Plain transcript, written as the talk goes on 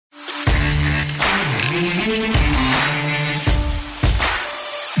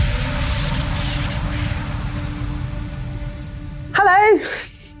Hello.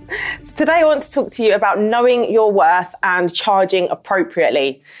 So today I want to talk to you about knowing your worth and charging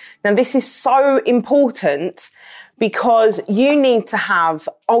appropriately. Now, this is so important because you need to have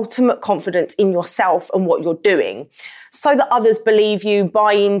ultimate confidence in yourself and what you're doing so that others believe you,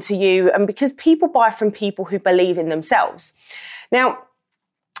 buy into you, and because people buy from people who believe in themselves. Now,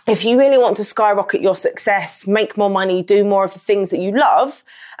 if you really want to skyrocket your success, make more money, do more of the things that you love,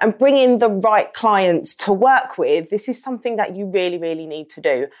 and bring in the right clients to work with, this is something that you really, really need to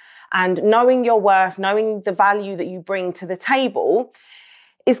do. And knowing your worth, knowing the value that you bring to the table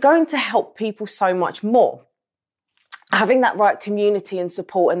is going to help people so much more. Having that right community and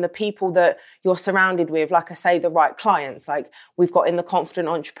support and the people that you're surrounded with, like I say, the right clients, like we've got in the Confident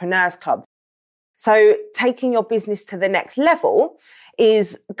Entrepreneurs Club. So taking your business to the next level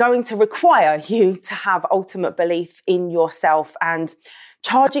is going to require you to have ultimate belief in yourself and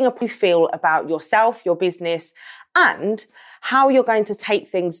charging up how you feel about yourself, your business, and how you're going to take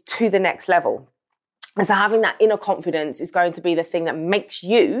things to the next level. And so having that inner confidence is going to be the thing that makes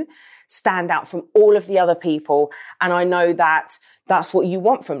you stand out from all of the other people. And I know that that's what you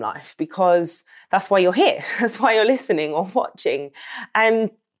want from life because that's why you're here. That's why you're listening or watching.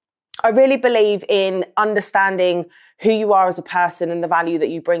 And I really believe in understanding who you are as a person and the value that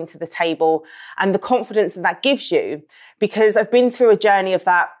you bring to the table and the confidence that that gives you, because I've been through a journey of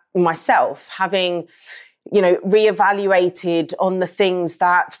that myself, having, reevaluated on the things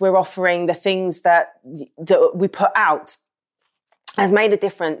that we're offering, the things that we put out, has made a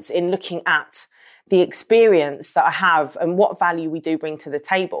difference in looking at the experience that I have and what value we do bring to the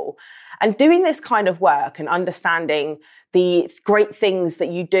table. And doing this kind of work and understanding the great things that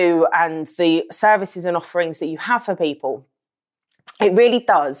you do and the services and offerings that you have for people, it really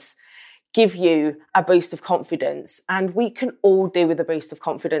does give you a boost of confidence. And we can all do with a boost of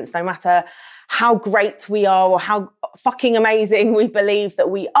confidence, no matter how great we are or how fucking amazing we believe that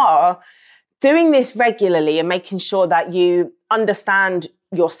we are. Doing this regularly and making sure that you understand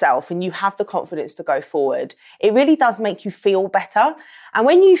yourself and you have the confidence to go forward, it really does make you feel better. And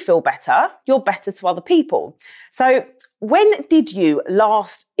when you feel better, you're better to other people. So when did you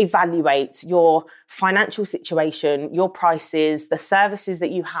last evaluate your financial situation, your prices, the services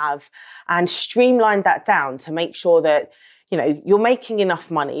that you have, and streamline that down to make sure that, you're making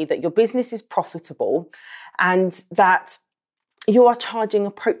enough money, that your business is profitable, and that you are charging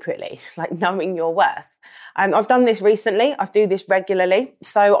appropriately, like knowing your worth? I've done this recently. I do this regularly.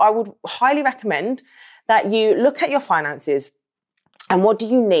 So I would highly recommend that you look at your finances and what do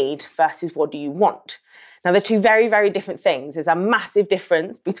you need versus what do you want? Now, they're two very, very different things. There's a massive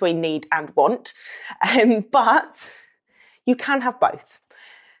difference between need and want, but you can have both.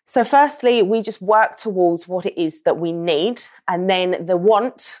 So firstly, we just work towards what it is that we need, and then the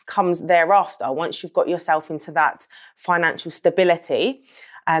want comes thereafter. Once you've got yourself into that financial stability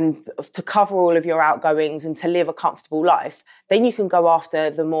and to cover all of your outgoings and to live a comfortable life, then you can go after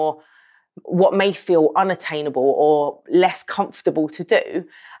the more what may feel unattainable or less comfortable to do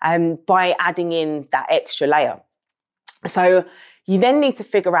by adding in that extra layer. So you then need to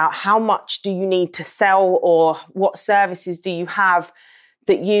figure out how much do you need to sell or what services do you have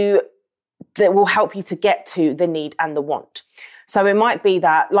that will help you to get to the need and the want. So it might be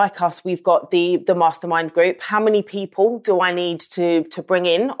that, like us, we've got the mastermind group. How many people do I need to bring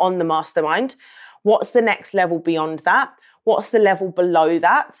in on the mastermind? What's the next level beyond that? What's the level below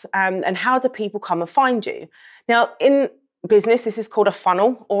that? And how do people come and find you? Now, in business, this is called a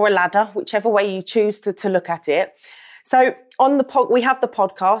funnel or a ladder, whichever way you choose to look at it. So on we have the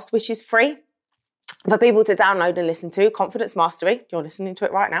podcast, which is free for people to download and listen to, Confidence Mastery. You're listening to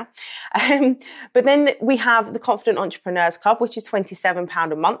it right now. But then we have the Confident Entrepreneurs Club, which is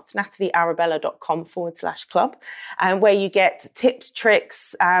 £27 a month, nataliearabella.com/club, where you get tips,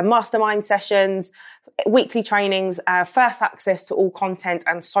 tricks, mastermind sessions, weekly trainings, first access to all content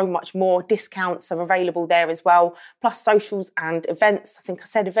and so much more. Discounts are available there as well, plus socials and events. I think I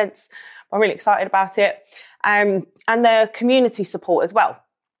said events. I'm really excited about it. And the community support as well.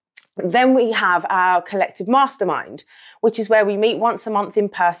 Then we have our collective mastermind, which is where we meet once a month in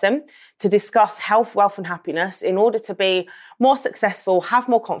person to discuss health, wealth, and happiness in order to be more successful, have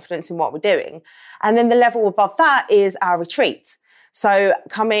more confidence in what we're doing. And then the level above that is our retreat. So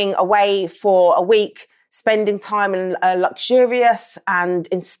coming away for a week, spending time in a luxurious and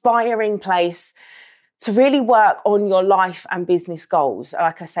inspiring place to really work on your life and business goals.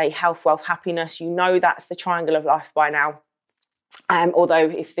 Like I say, health, wealth, happiness, that's the triangle of life by now. Although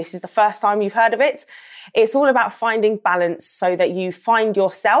if this is the first time you've heard of it, it's all about finding balance so that you find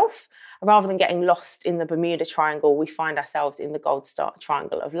yourself rather than getting lost in the Bermuda Triangle. We find ourselves in the Gold Star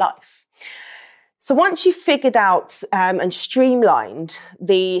Triangle of life. So once you've figured out and streamlined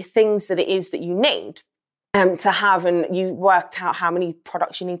the things that it is that you need to have, and you worked out how many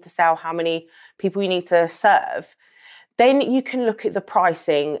products you need to sell, how many people you need to serve, then you can look at the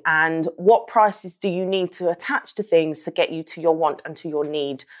pricing and what prices do you need to attach to things to get you to your want and to your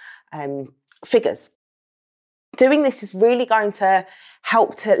need figures. Doing this is really going to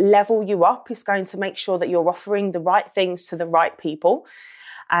help to level you up. It's going to make sure that you're offering the right things to the right people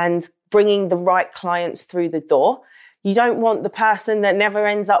and bringing the right clients through the door. You don't want the person that never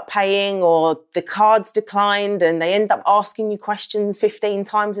ends up paying, or the card's declined and they end up asking you questions 15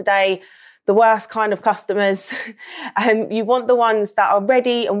 times a day. The worst kind of customers. You want the ones that are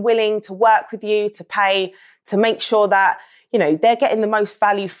ready and willing to work with you, to pay, to make sure that, you know, they're getting the most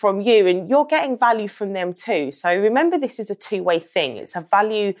value from you and you're getting value from them too. So remember, this is a two-way thing. It's a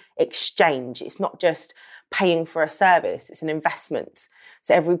value exchange. It's not just paying for a service. It's an investment.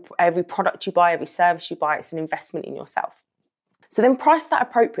 So every product you buy, every service you buy, it's an investment in yourself. So then price that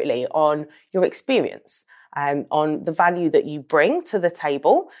appropriately on your experience. On the value that you bring to the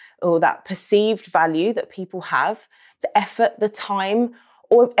table, or that perceived value that people have, the effort, the time,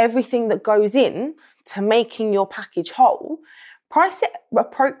 or everything that goes in to making your package whole. Price it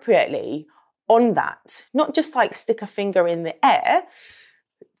appropriately on that, not just like stick a finger in the air.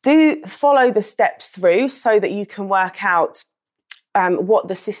 Do follow the steps through so that you can work out what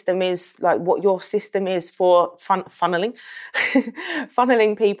the system is, like what your system is for funneling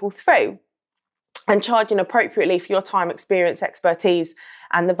people through. And charging appropriately for your time, experience, expertise,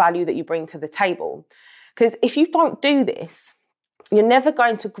 and the value that you bring to the table. Because if you don't do this, you're never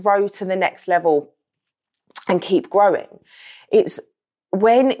going to grow to the next level and keep growing. It's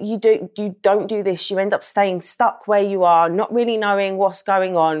when you don't do this, you end up staying stuck where you are, not really knowing what's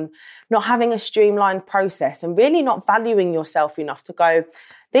going on, not having a streamlined process, and really not valuing yourself enough to go,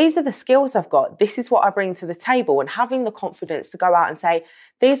 these are the skills I've got. This is what I bring to the table, and having the confidence to go out and say,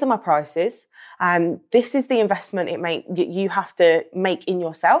 these are my prices. This is the investment you have to make in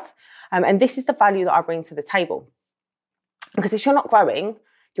yourself. And this is the value that I bring to the table. Because if you're not growing,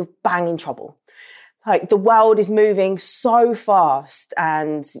 you're bang in trouble. Like, the world is moving so fast,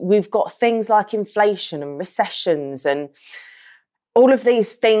 and we've got things like inflation and recessions and all of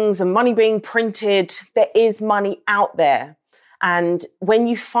these things, and money being printed. There is money out there. And when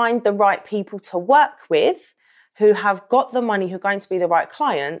you find the right people to work with who have got the money, who are going to be the right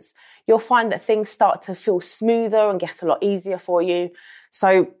clients, you'll find that things start to feel smoother and get a lot easier for you.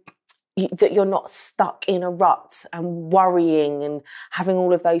 So that you're not stuck in a rut and worrying and having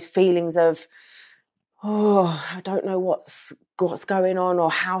all of those feelings of, oh, I don't know what's going on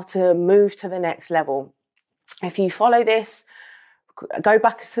or how to move to the next level. If you follow this, go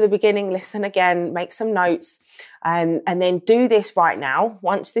back to the beginning, listen again, make some notes, and then do this right now.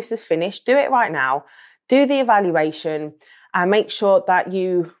 Once this is finished, do it right now. Do the evaluation and make sure that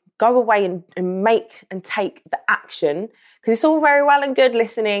you go away and make and take the action, because it's all very well and good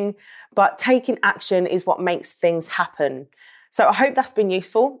listening, but taking action is what makes things happen. So I hope that's been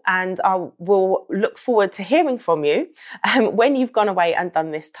useful, and I will look forward to hearing from you when you've gone away and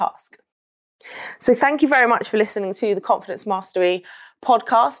done this task. So thank you very much for listening to the Confidence Mastery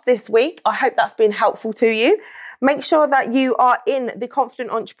podcast this week. I hope that's been helpful to you. Make sure that you are in the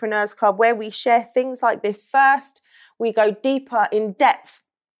Confident Entrepreneurs Club, where we share things like this first. We go deeper in depth,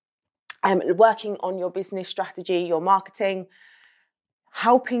 working on your business strategy, your marketing,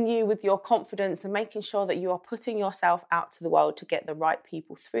 helping you with your confidence and making sure that you are putting yourself out to the world to get the right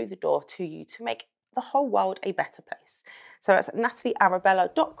people through the door to you to make the whole world a better place. So it's at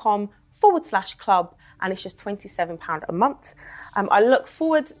nataliearabella.com/club, and it's just £27 a month. I look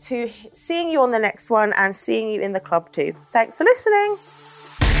forward to seeing you on the next one and seeing you in the club too. Thanks for listening.